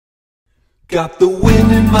Got the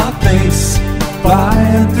wind in my face,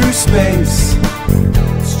 flying through space.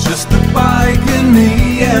 It's just the bike and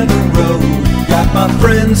me and the road. Got my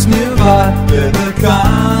friends nearby, they're the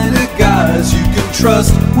kind of guys you can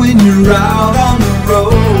trust when you're out on the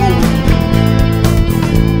road.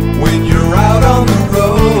 When you're out on the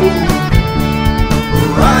road,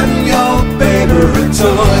 riding your favorite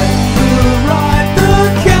toy. We'll ride the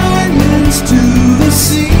canyons to the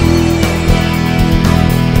sea.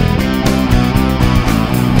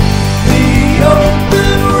 The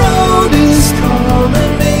open road is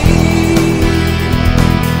calling me.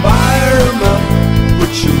 Fire 'em up,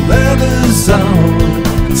 put your leathers on.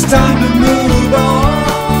 It's time to move on.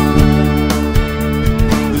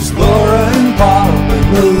 There's Laura and Bob and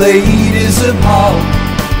the ladies of Hall.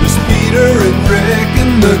 There's Peter and Rick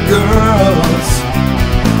and the girls.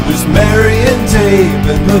 There's Mary and Dave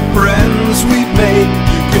and the friends we've made.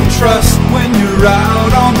 You can trust when you're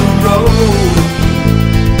out on the road.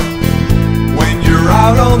 When you're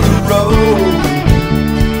out on the road,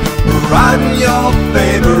 riding your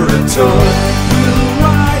favorite toy. We'll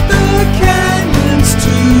ride the canyons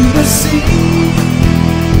to the sea.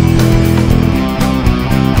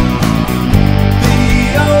 The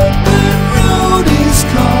open road is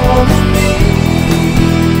calling me.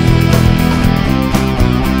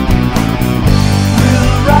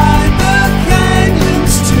 We'll ride the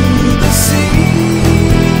canyons to the sea.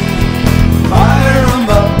 Fire 'em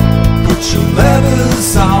up, put your leathers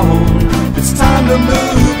on. It's time to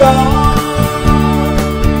move on.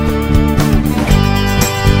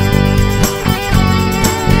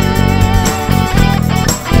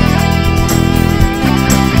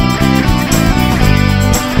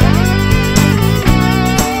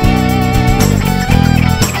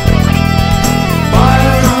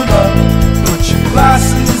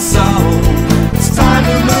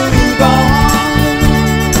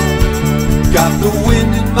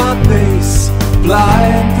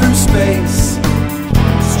 Flying through space.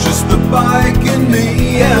 It's just the bike and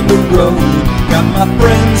me and the road. Got my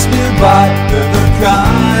friends nearby, they're the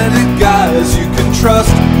kind of guys you can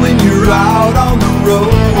trust when you're out on the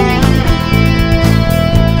road.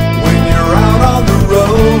 When you're out on the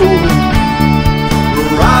road,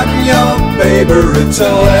 riding your favorite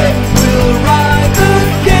toy. We'll ride the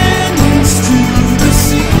canyons to the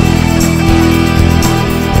sea.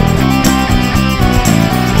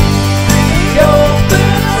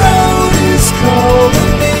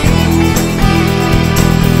 Calling me.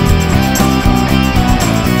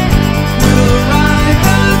 We'll ride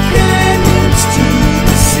the canyons to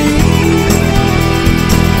the sea.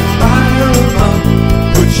 Fire 'em up,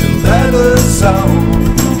 put your leathers on.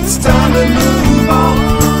 It's time to move on.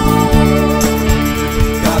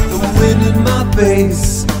 Got the wind in my face,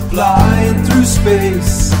 flying through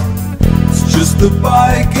space. It's just the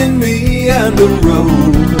bike and me and the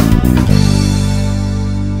road.